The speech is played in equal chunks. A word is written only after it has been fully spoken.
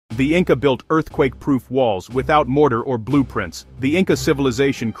The Inca built earthquake-proof walls without mortar or blueprints. The Inca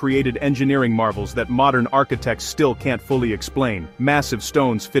civilization created engineering marvels that modern architects still can't fully explain. Massive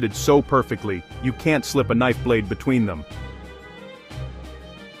stones fitted so perfectly, you can't slip a knife blade between them.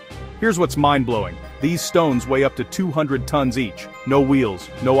 Here's what's mind-blowing. These stones weigh up to 200 tons each. No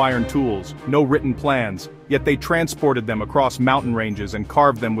wheels, no iron tools, no written plans, yet they transported them across mountain ranges and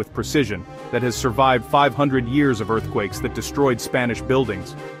carved them with precision that has survived 500 years of earthquakes that destroyed Spanish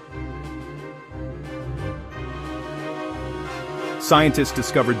buildings. Scientists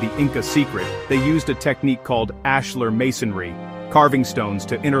discovered the Inca secret. They used a technique called Ashlar masonry, carving stones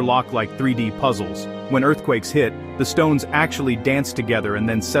to interlock like 3D puzzles. When earthquakes hit, the stones actually dance together and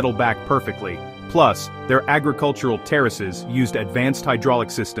then settle back perfectly. Plus, their agricultural terraces used advanced hydraulic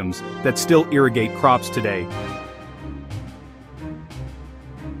systems that still irrigate crops today.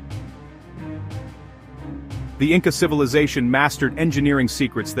 The Inca civilization mastered engineering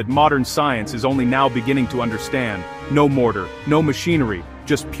secrets that modern science is only now beginning to understand. No mortar, no machinery,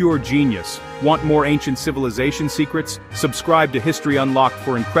 just pure genius. Want more ancient civilization secrets? Subscribe to History Unlocked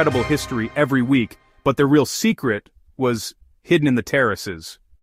for incredible history every week, but the real secret was hidden in the terraces.